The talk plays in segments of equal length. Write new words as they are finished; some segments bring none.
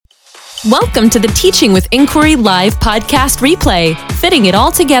Welcome to the Teaching with Inquiry Live podcast replay, fitting it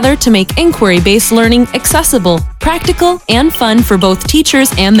all together to make inquiry-based learning accessible, practical, and fun for both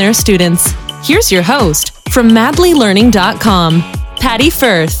teachers and their students. Here's your host from madlylearning.com, Patty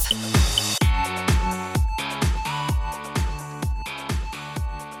Firth.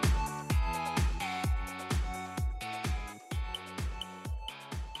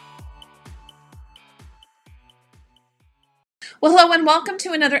 Well, hello and welcome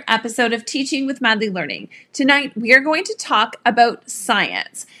to another episode of Teaching with Madly Learning. Tonight, we are going to talk about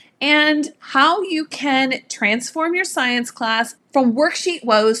science and how you can transform your science class from worksheet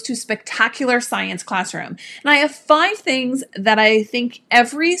woes to spectacular science classroom. And I have 5 things that I think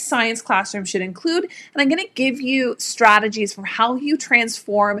every science classroom should include, and I'm going to give you strategies for how you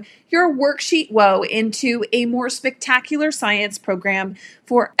transform your worksheet woe into a more spectacular science program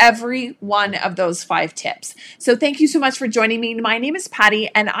for every one of those 5 tips. So thank you so much for joining me. My name is Patty,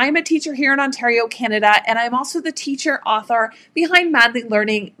 and I'm a teacher here in Ontario, Canada, and I'm also the teacher author behind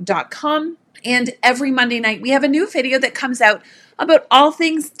madlylearning.com. And every Monday night, we have a new video that comes out about all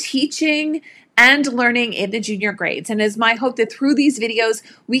things teaching and learning in the junior grades. And it's my hope that through these videos,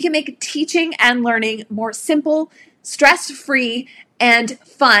 we can make teaching and learning more simple, stress-free, and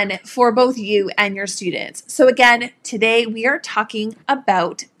fun for both you and your students. So again, today we are talking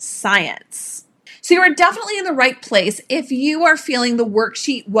about science. So you are definitely in the right place if you are feeling the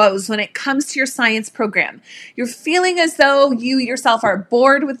worksheet woes when it comes to your science program. You're feeling as though you yourself are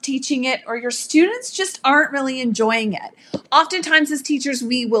bored with teaching it, or your students just aren't really enjoying it. Oftentimes as teachers,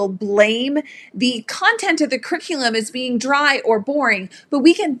 we will blame the content of the curriculum as being dry or boring, but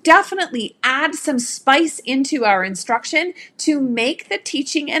we can definitely add some spice into our instruction to make the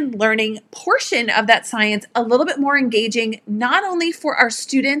teaching and learning portion of that science a little bit more engaging, not only for our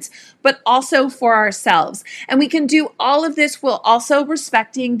students, but also for ourselves. And we can do all of this while also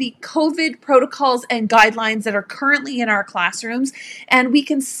respecting the COVID protocols and guidelines that are currently in our classrooms. And we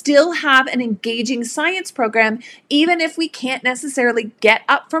can still have an engaging science program, even if we can't necessarily get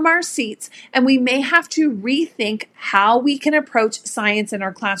up from our seats, and we may have to rethink how we can approach science in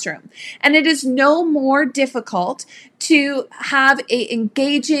our classroom. And it is no more difficult to have an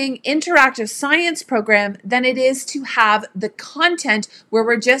engaging, interactive science program than it is to have the content where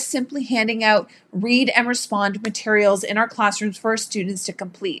we're just simply handing out read and respond materials in our classrooms for our students to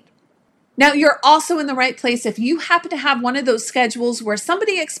complete. Now, you're also in the right place if you happen to have one of those schedules where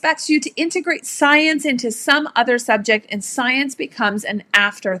somebody expects you to integrate science into some other subject and science becomes an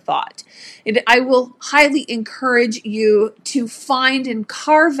afterthought. I will highly encourage you to find and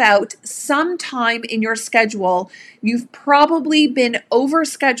carve out some time in your schedule. You've probably been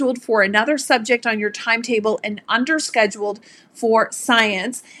overscheduled for another subject on your timetable and underscheduled for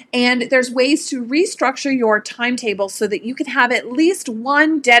science. And there's ways to restructure your timetable so that you can have at least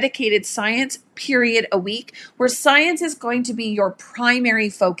one dedicated science period a week where science is going to be your primary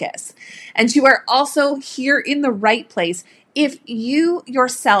focus. And you are also here in the right place if you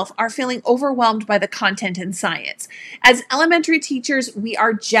yourself are feeling overwhelmed by the content in science. As elementary teachers, we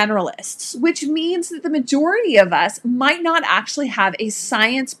are generalists, which means that the majority of us might not actually have a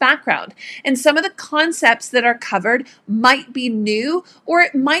science background. And some of the concepts that are covered might be new, or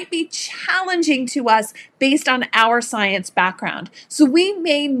it might be challenging to us based on our science background. So we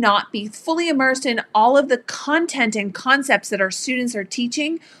may not be fully immersed in all of the content and concepts that our students are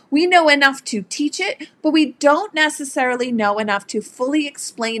teaching. We know enough to teach it, but we don't necessarily know enough to fully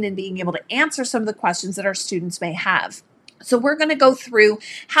explain and being able to answer some of the questions that our students may have. So we're going to go through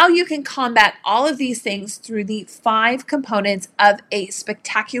how you can combat all of these things through the 5 components of a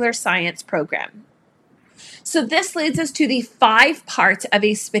spectacular science program. So this leads us to the 5 parts of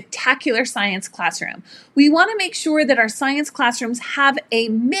a spectacular science classroom. We want to make sure that our science classrooms have a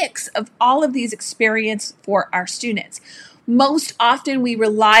mix of all of these experiences for our students. Most often we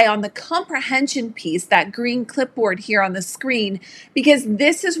rely on the comprehension piece, that green clipboard here on the screen, because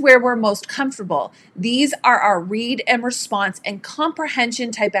this is where we're most comfortable. These are our read and response and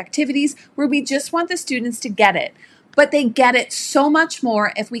comprehension type activities where we just want the students to get it. But they get it so much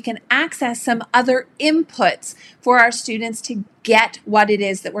more if we can access some other inputs for our students to get what it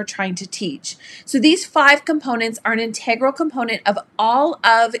is that we're trying to teach. So these 5 components are an integral component of all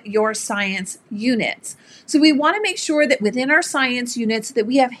of your science units. So we want to make sure that within our science units that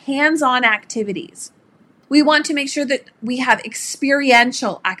we have hands-on activities. We want to make sure that we have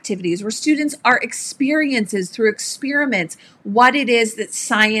experiential activities where students are experiences through experiments what it is that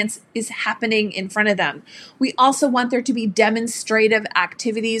science is happening in front of them. We also want there to be demonstrative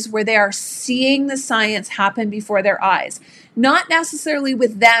activities where they are seeing the science happen before their eyes. Not necessarily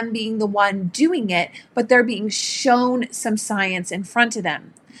with them being the one doing it, but they're being shown some science in front of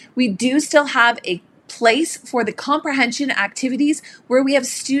them. We do still have a place for the comprehension activities where we have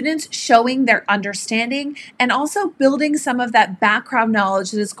students showing their understanding and also building some of that background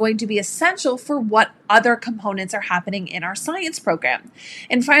knowledge that is going to be essential for what other components are happening in our science program.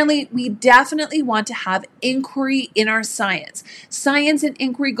 And finally, we definitely want to have inquiry in our science. Science and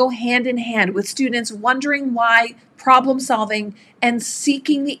inquiry go hand in hand with students wondering why, problem solving, and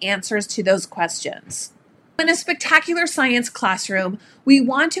seeking the answers to those questions. In a spectacular science classroom, we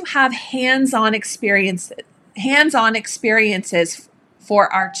want to have hands-on experiences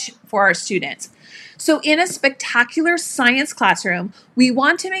for our students. So in a spectacular science classroom, we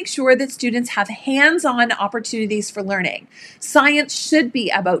want to make sure that students have hands-on opportunities for learning. Science should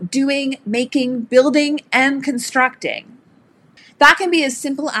be about doing, making, building, and constructing. That can be as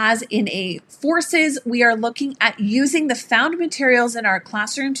simple as in a forces, we are looking at using the found materials in our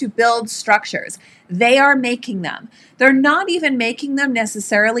classroom to build structures. They are making them. They're not even making them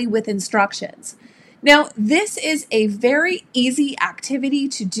necessarily with instructions. Now, this is a very easy activity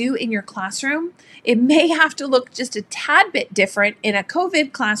to do in your classroom. It may have to look just a tad bit different in a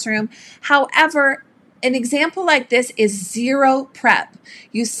COVID classroom. However, an example like this is zero prep.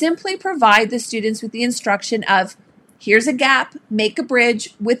 You simply provide the students with the instruction of, here's a gap, make a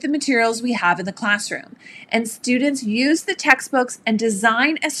bridge with the materials we have in the classroom. And students use the textbooks and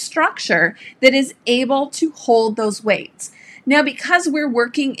design a structure that is able to hold those weights. Now, because we're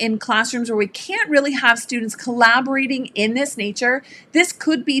working in classrooms where we can't really have students collaborating in this nature, this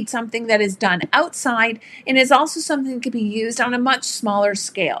could be something that is done outside and is also something that could be used on a much smaller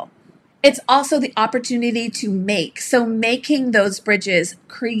scale. It's also the opportunity to make. So making those bridges,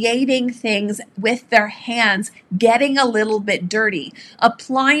 creating things with their hands, getting a little bit dirty,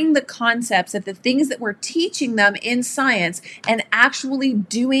 applying the concepts of the things that we're teaching them in science and actually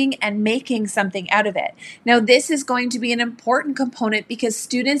doing and making something out of it. Now, this is going to be an important component because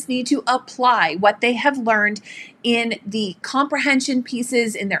students need to apply what they have learned in the comprehension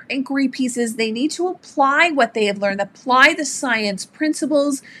pieces, in their inquiry pieces. They need to apply what they have learned, apply the science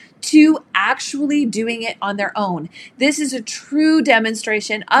principles to actually doing it on their own. This is a true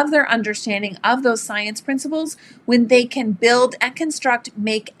demonstration of their understanding of those science principles when they can build and construct,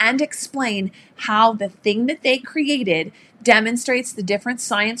 make, and explain how the thing that they created demonstrates the different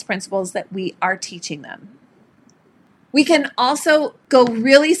science principles that we are teaching them. We can also go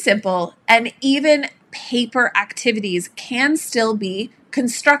really simple, and even paper activities can still be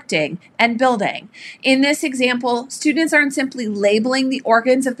constructing and building. In this example, students aren't simply labeling the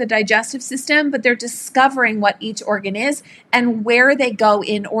organs of the digestive system, but they're discovering what each organ is and where they go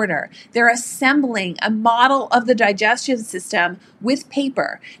in order. They're assembling a model of the digestive system with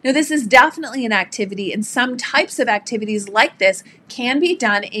paper. Now, this is definitely an activity, and some types of activities like this can be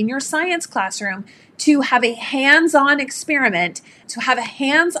done in your science classroom to have a hands-on experiment, to have a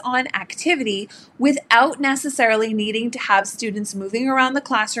hands-on activity without necessarily needing to have students moving around the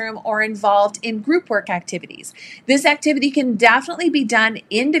classroom or involved in group work activities. This activity can definitely be done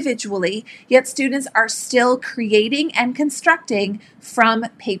individually, yet students are still creating and constructing from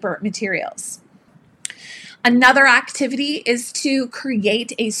paper materials. Another activity is to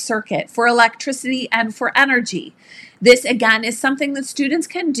create a circuit for electricity and for energy. This, again, is something that students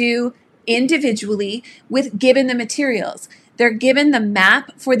can do individually with given the materials. They're given the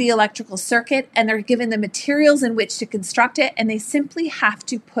map for the electrical circuit and they're given the materials in which to construct it, and they simply have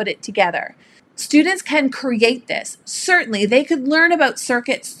to put it together. Students can create this. Certainly, they could learn about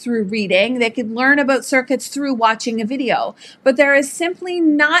circuits through reading. They could learn about circuits through watching a video. But there is simply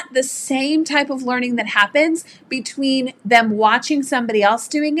not the same type of learning that happens between them watching somebody else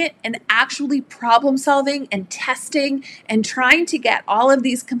doing it and actually problem solving and testing and trying to get all of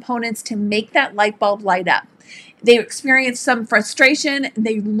these components to make that light bulb light up. They experience some frustration.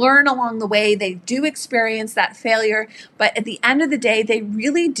 They learn along the way. They do experience that failure. But at the end of the day, they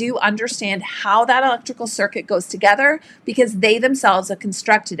really do understand how that electrical circuit goes together because they themselves have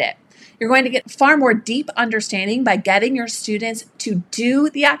constructed it. You're going to get far more deep understanding by getting your students to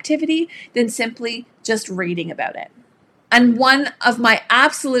do the activity than simply just reading about it. And one of my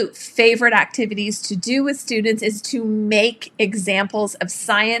absolute favorite activities to do with students is to make examples of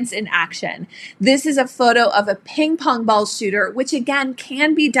science in action. This is a photo of a ping pong ball shooter, which again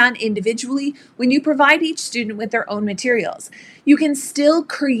can be done individually when you provide each student with their own materials. You can still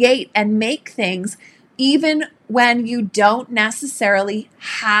create and make things even when you don't necessarily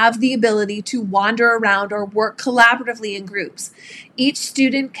have the ability to wander around or work collaboratively in groups. Each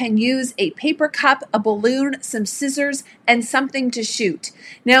student can use a paper cup, a balloon, some scissors, and something to shoot.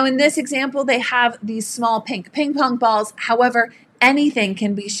 Now, in this example, they have these small pink ping pong balls. However, anything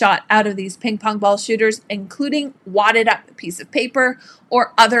can be shot out of these ping pong ball shooters, including wadded up piece of paper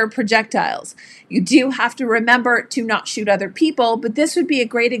or other projectiles. You do have to remember to not shoot other people, but this would be a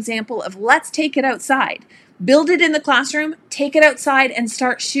great example of let's take it outside. Build it in the classroom, take it outside and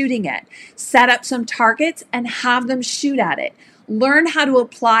start shooting it. Set up some targets and have them shoot at it. Learn how to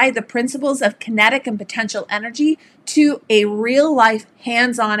apply the principles of kinetic and potential energy to a real life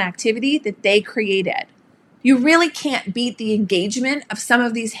hands-on activity that they created. You really can't beat the engagement of some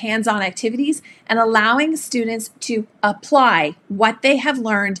of these hands-on activities and allowing students to apply what they have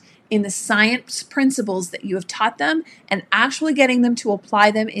learned in the science principles that you have taught them and actually getting them to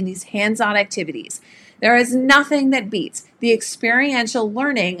apply them in these hands-on activities. There is nothing that beats the experiential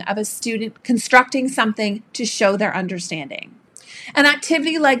learning of a student constructing something to show their understanding. An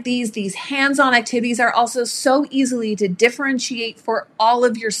activity like these hands-on activities are also so easily to differentiate for all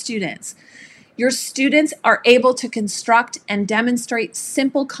of your students. Your students are able to construct and demonstrate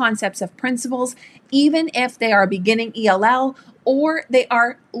simple concepts of principles, even if they are beginning ELL or they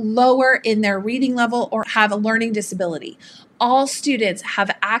are lower in their reading level or have a learning disability. All students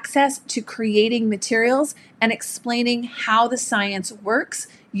have access to creating materials and explaining how the science works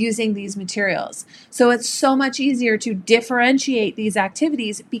using these materials. So it's so much easier to differentiate these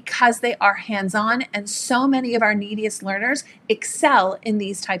activities because they are hands-on, and so many of our neediest learners excel in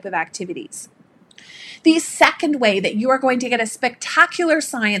these type of activities. The second way that you are going to get a spectacular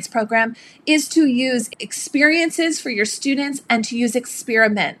science program is to use experiences for your students and to use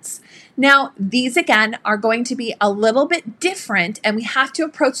experiments. Now, these again are going to be a little bit different, and we have to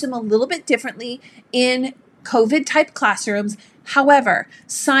approach them a little bit differently in COVID type classrooms. However,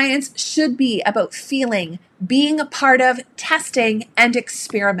 science should be about feeling, being a part of, testing, and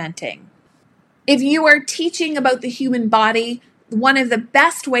experimenting. If you are teaching about the human body, one of the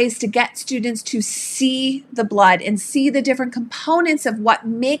best ways to get students to see the blood and see the different components of what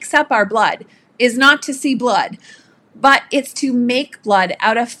makes up our blood is not to see blood, but it's to make blood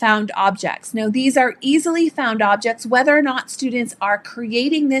out of found objects. Now, these are easily found objects, whether or not students are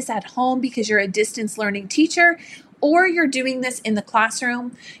creating this at home because you're a distance learning teacher or you're doing this in the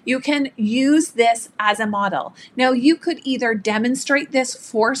classroom, you can use this as a model. Now, you could either demonstrate this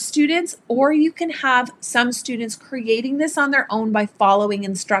for students, or you can have some students creating this on their own by following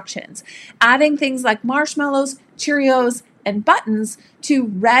instructions. Adding things like marshmallows, Cheerios, and buttons to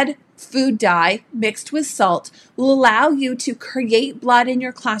red food dye mixed with salt will allow you to create blood in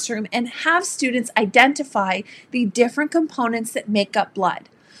your classroom and have students identify the different components that make up blood.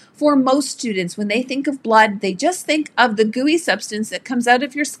 For most students, when they think of blood, they just think of the gooey substance that comes out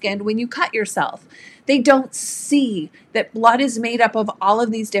of your skin when you cut yourself. They don't see that blood is made up of all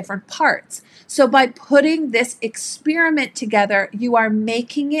of these different parts. So by putting this experiment together, you are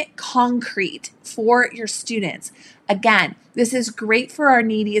making it concrete for your students. Again, this is great for our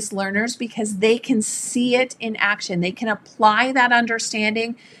neediest learners because they can see it in action. They can apply that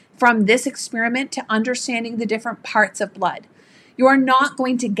understanding from this experiment to understanding the different parts of blood. You are not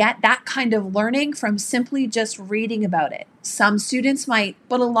going to get that kind of learning from simply just reading about it. Some students might,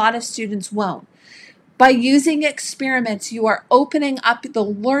 but a lot of students won't. By using experiments, you are opening up the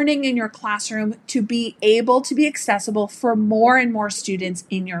learning in your classroom to be able to be accessible for more and more students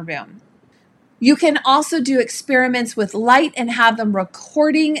in your room. You can also do experiments with light and have them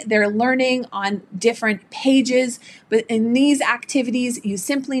recording their learning on different pages. But in these activities, you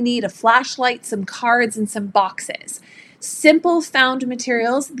simply need a flashlight, some cards, and some boxes. Simple found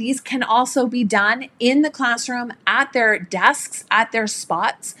materials, these can also be done in the classroom at their desks, at their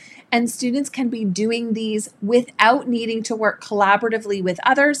spots, and students can be doing these without needing to work collaboratively with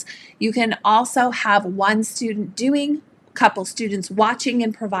others. You can also have one student doing, a couple students watching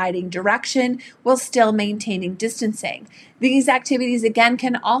and providing direction while still maintaining distancing. These activities, again,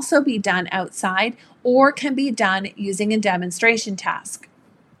 can also be done outside or can be done using a demonstration task.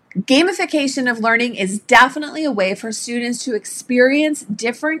 Gamification of learning is definitely a way for students to experience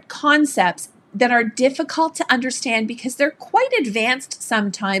different concepts that are difficult to understand because they're quite advanced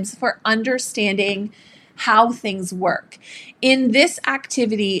sometimes for understanding how things work. In this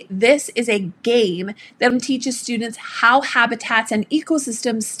activity, this is a game that teaches students how habitats and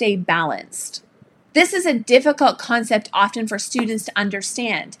ecosystems stay balanced. This is a difficult concept often for students to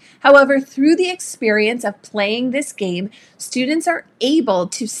understand. However, through the experience of playing this game, students are able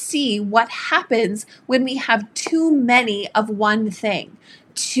to see what happens when we have too many of one thing.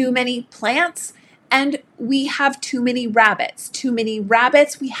 Too many plants, and we have too many rabbits. Too many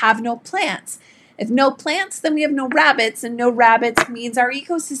rabbits, we have no plants. If no plants, then we have no rabbits, and no rabbits means our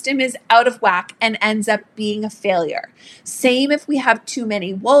ecosystem is out of whack and ends up being a failure. Same if we have too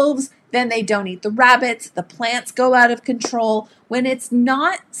many wolves, then they don't eat the rabbits, the plants go out of control. When a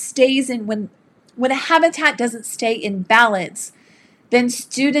habitat doesn't stay in balance, then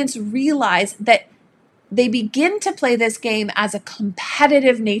students realize that they begin to play this game as a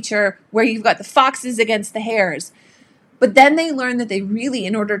competitive nature where you've got the foxes against the hares. But then they learn that they really,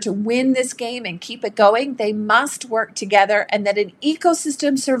 in order to win this game and keep it going, they must work together, and that an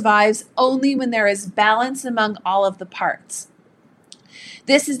ecosystem survives only when there is balance among all of the parts.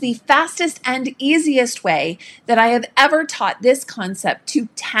 This is the fastest and easiest way that I have ever taught this concept to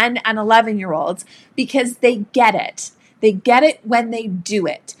 10 and 11-year-olds because they get it. They get it when they do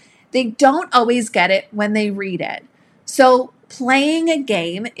it. They don't always get it when they read it. So playing a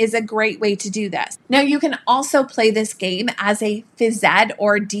game is a great way to do this. Now, you can also play this game as a phys ed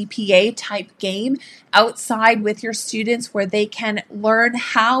or DPA type game outside with your students where they can learn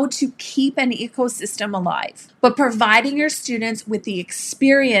how to keep an ecosystem alive. But providing your students with the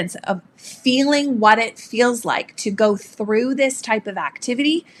experience of feeling what it feels like to go through this type of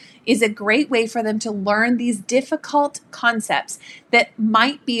activity is a great way for them to learn these difficult concepts that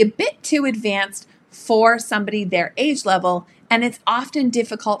might be a bit too advanced for somebody their age level, and it's often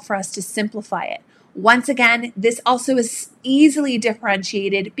difficult for us to simplify it. Once again, this also is easily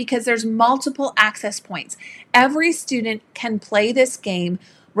differentiated because there's multiple access points. Every student can play this game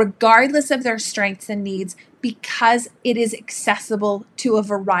regardless of their strengths and needs because it is accessible to a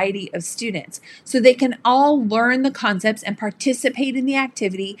variety of students. So they can all learn the concepts and participate in the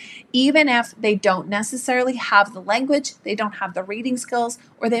activity, even if they don't necessarily have the language, they don't have the reading skills,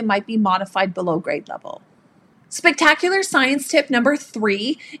 or they might be modified below grade level. Spectacular science tip number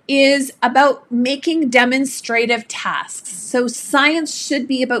 3 is about making demonstrative tasks. So science should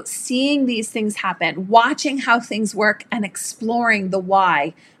be about seeing these things happen, watching how things work, and exploring the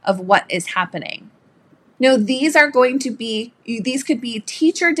why of what is happening. Now, these could be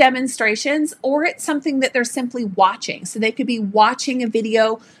teacher demonstrations, or it's something that they're simply watching. So they could be watching a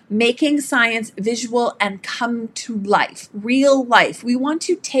video, making science visual and come to life, real life. We want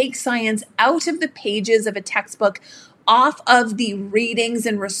to take science out of the pages of a textbook, off of the readings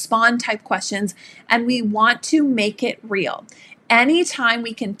and respond type questions, and we want to make it real. Anytime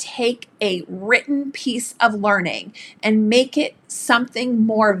we can take a written piece of learning and make it something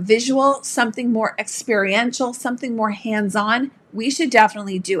more visual, something more experiential, something more hands-on, we should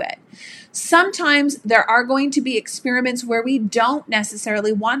definitely do it. Sometimes there are going to be experiments where we don't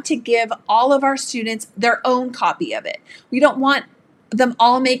necessarily want to give all of our students their own copy of it. We don't want them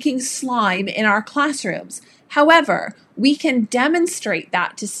all making slime in our classrooms. However, we can demonstrate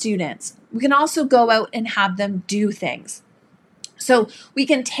that to students. We can also go out and have them do things. So we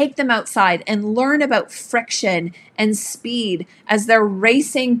can take them outside and learn about friction and speed as they're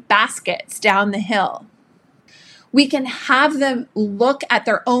racing baskets down the hill. We can have them look at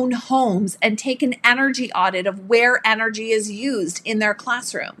their own homes and take an energy audit of where energy is used in their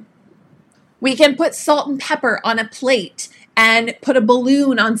classroom. We can put salt and pepper on a plate and put a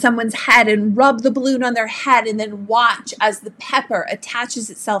balloon on someone's head and rub the balloon on their head and then watch as the pepper attaches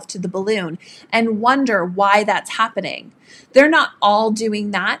itself to the balloon and wonder why that's happening. They're not all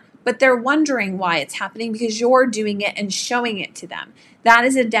doing that, but they're wondering why it's happening because you're doing it and showing it to them. That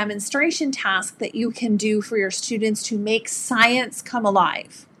is a demonstration task that you can do for your students to make science come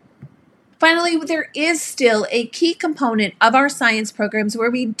alive. Finally, there is still a key component of our science programs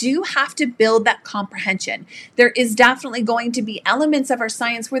where we do have to build that comprehension. There is definitely going to be elements of our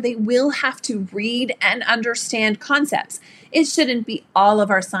science where they will have to read and understand concepts. It shouldn't be all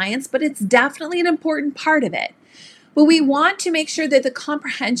of our science, but it's definitely an important part of it. But we want to make sure that the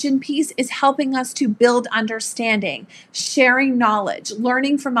comprehension piece is helping us to build understanding, sharing knowledge,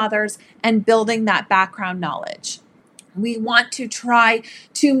 learning from others, and building that background knowledge. We want to try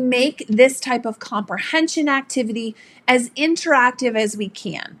to make this type of comprehension activity as interactive as we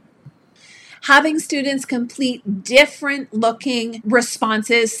can. Having students complete different looking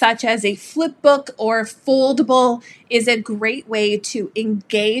responses, such as a flip book or foldable, is a great way to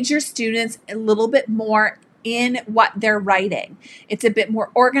engage your students a little bit more in what they're writing. It's a bit more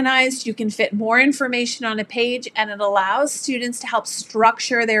organized. You can fit more information on a page, and it allows students to help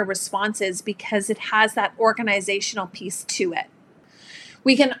structure their responses because it has that organizational piece to it.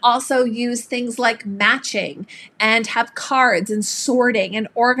 We can also use things like matching and have cards and sorting and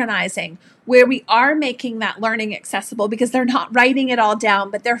organizing where we are making that learning accessible because they're not writing it all down,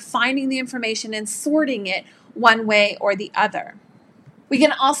 but they're finding the information and sorting it one way or the other. We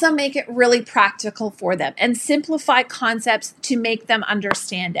can also make it really practical for them and simplify concepts to make them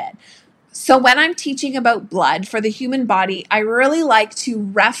understand it. So when I'm teaching about blood for the human body, I really like to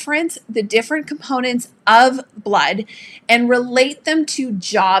reference the different components of blood and relate them to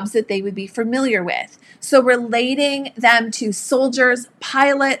jobs that they would be familiar with. So relating them to soldiers,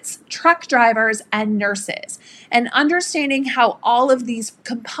 pilots, truck drivers, and nurses, and understanding how all of these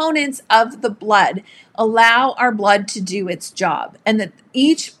components of the blood allow our blood to do its job, and that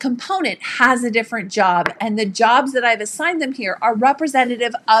each component has a different job, and the jobs that I've assigned them here are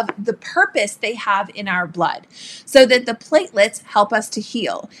representative of the purpose they have in our blood, so that the platelets help us to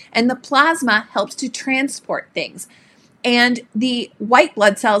heal, and the plasma helps to transport things. And the white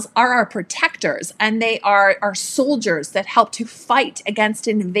blood cells are our protectors, and they are our soldiers that help to fight against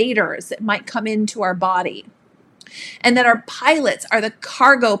invaders that might come into our body. And that our pilots are the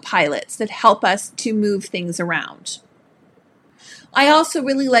cargo pilots that help us to move things around. I also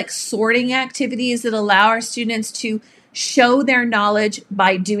really like sorting activities that allow our students to show their knowledge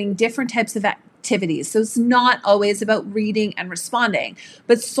by doing different types of activities. So it's not always about reading and responding,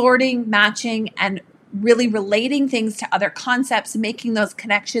 but sorting, matching, and really relating things to other concepts, making those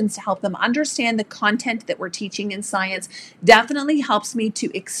connections to help them understand the content that we're teaching in science definitely helps me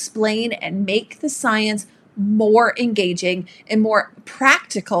to explain and make the science more engaging and more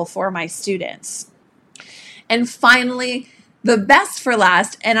practical for my students. And finally, the best for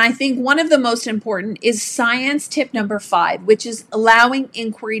last, and I think one of the most important, is science tip number 5, which is allowing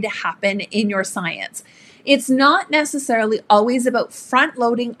inquiry to happen in your science. It's not necessarily always about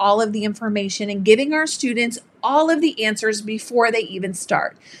front-loading all of the information and giving our students all of the answers before they even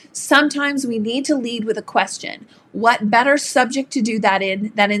start. Sometimes we need to lead with a question. What better subject to do that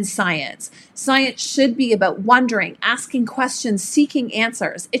in than in science? Science should be about wondering, asking questions, seeking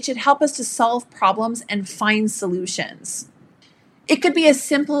answers. It should help us to solve problems and find solutions. It could be as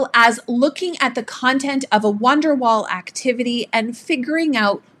simple as looking at the content of a Wonderwall activity and figuring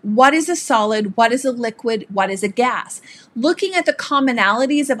out what is a solid, what is a liquid, what is a gas. Looking at the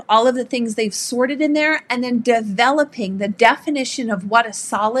commonalities of all of the things they've sorted in there, and then developing the definition of what a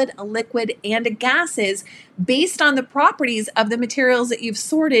solid, a liquid, and a gas is based on the properties of the materials that you've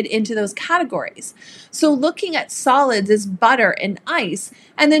sorted into those categories. So looking at solids as butter and ice,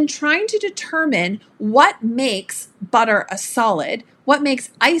 and then trying to determine what makes butter a solid, what makes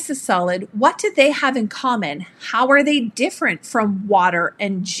ice a solid, what do they have in common? How are they different from water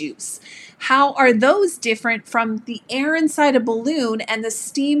and juice? How are those different from the air inside a balloon and the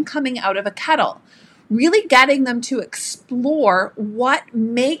steam coming out of a kettle? Really getting them to explore what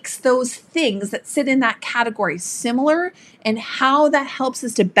makes those things that sit in that category similar and how that helps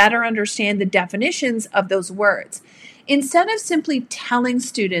us to better understand the definitions of those words. Instead of simply telling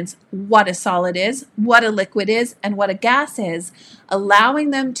students what a solid is, what a liquid is, and what a gas is,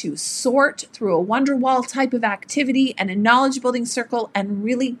 allowing them to sort through a Wonderwall type of activity and a knowledge building circle, and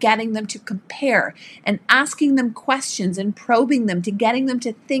really getting them to compare and asking them questions and probing them to getting them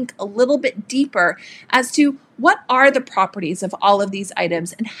to think a little bit deeper as to what are the properties of all of these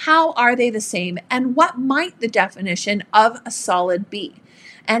items and how are they the same and what might the definition of a solid be.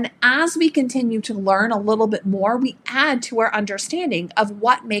 And as we continue to learn a little bit more, we add to our understanding of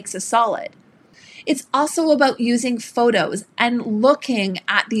what makes a solid. It's also about using photos and looking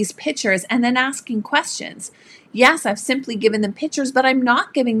at these pictures and then asking questions. Yes, I've simply given them pictures, but I'm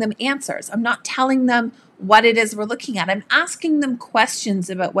not giving them answers. I'm not telling them what it is we're looking at. I'm asking them questions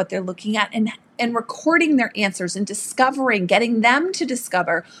about what they're looking at and recording their answers and getting them to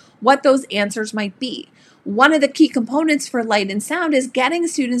discover what those answers might be. One of the key components for light and sound is getting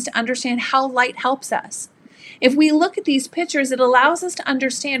students to understand how light helps us. If we look at these pictures, it allows us to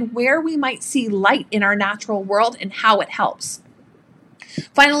understand where we might see light in our natural world and how it helps.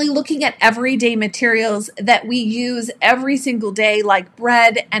 Finally, looking at everyday materials that we use every single day, like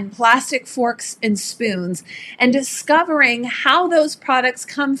bread and plastic forks and spoons, and discovering how those products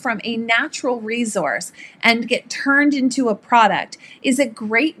come from a natural resource and get turned into a product is a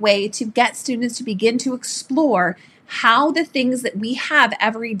great way to get students to begin to explore how the things that we have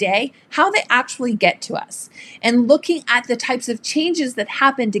every day, how they actually get to us, and looking at the types of changes that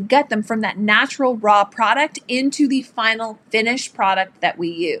happen to get them from that natural raw product into the final finished product that we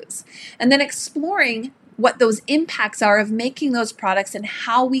use. And then exploring what those impacts are of making those products and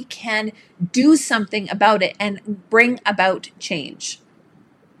how we can do something about it and bring about change.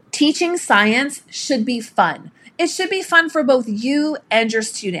 Teaching science should be fun. It should be fun for both you and your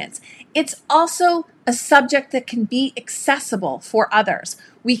students. It's also a subject that can be accessible for others.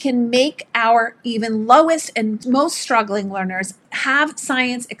 We can make our even lowest and most struggling learners have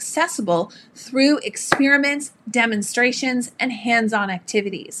science accessible through experiments, demonstrations, and hands-on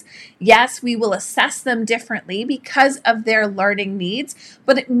activities. Yes, we will assess them differently because of their learning needs,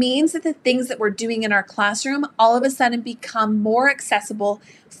 but it means that the things that we're doing in our classroom all of a sudden become more accessible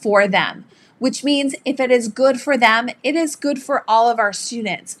for them, which means if it is good for them, it is good for all of our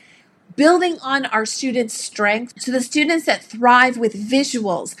students. Building on our students' strengths, so the students that thrive with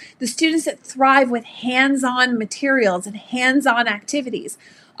visuals, the students that thrive with hands-on materials and hands-on activities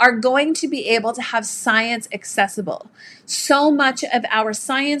are going to be able to have science accessible. So much of our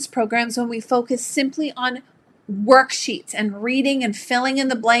science programs, when we focus simply on worksheets and reading and filling in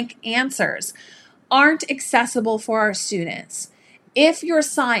the blank answers, aren't accessible for our students. If your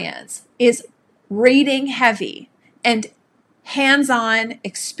science is reading heavy and hands-on,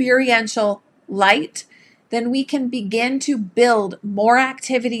 experiential, light, then we can begin to build more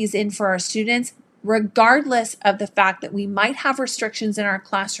activities in for our students, regardless of the fact that we might have restrictions in our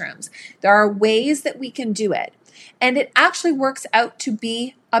classrooms. There are ways that we can do it. And it actually works out to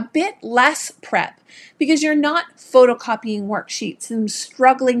be a bit less prep because you're not photocopying worksheets and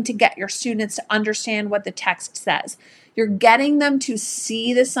struggling to get your students to understand what the text says. You're getting them to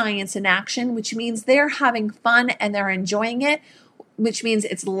see the science in action, which means they're having fun and they're enjoying it, which means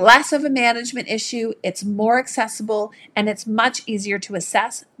it's less of a management issue, it's more accessible, and it's much easier to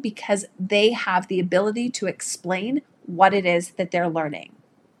assess because they have the ability to explain what it is that they're learning.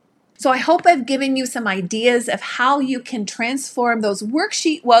 So I hope I've given you some ideas of how you can transform those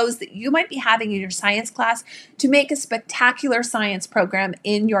worksheet woes that you might be having in your science class to make a spectacular science program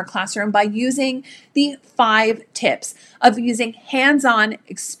in your classroom by using the 5 tips of using hands-on,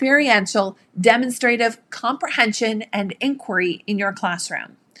 experiential, demonstrative comprehension and inquiry in your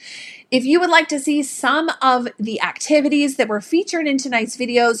classroom. If you would like to see some of the activities that were featured in tonight's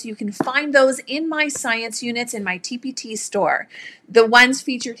videos, you can find those in my science units in my TPT store. The ones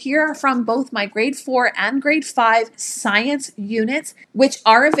featured here are from both my grade 4 and grade 5 science units, which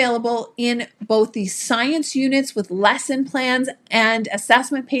are available in both the science units with lesson plans and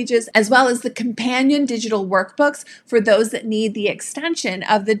assessment pages, as well as the companion digital workbooks for those that need the extension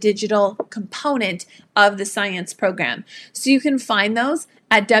of the digital component of the science program. So you can find those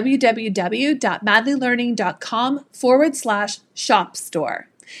at www.madlylearning.com/shop store.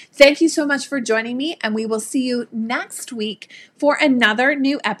 Thank you so much for joining me, and we will see you next week for another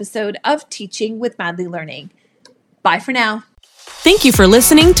new episode of Teaching with Madly Learning. Bye for now. Thank you for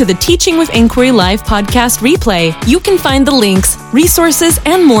listening to the Teaching with Inquiry Live podcast replay. You can find the links, resources,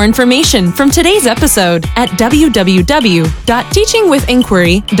 and more information from today's episode at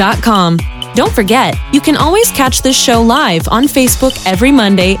www.teachingwithinquiry.com. Don't forget, you can always catch this show live on Facebook every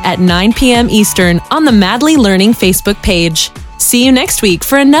Monday at 9 p.m. Eastern on the Madly Learning Facebook page. See you next week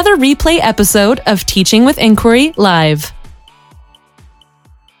for another replay episode of Teaching with Inquiry Live.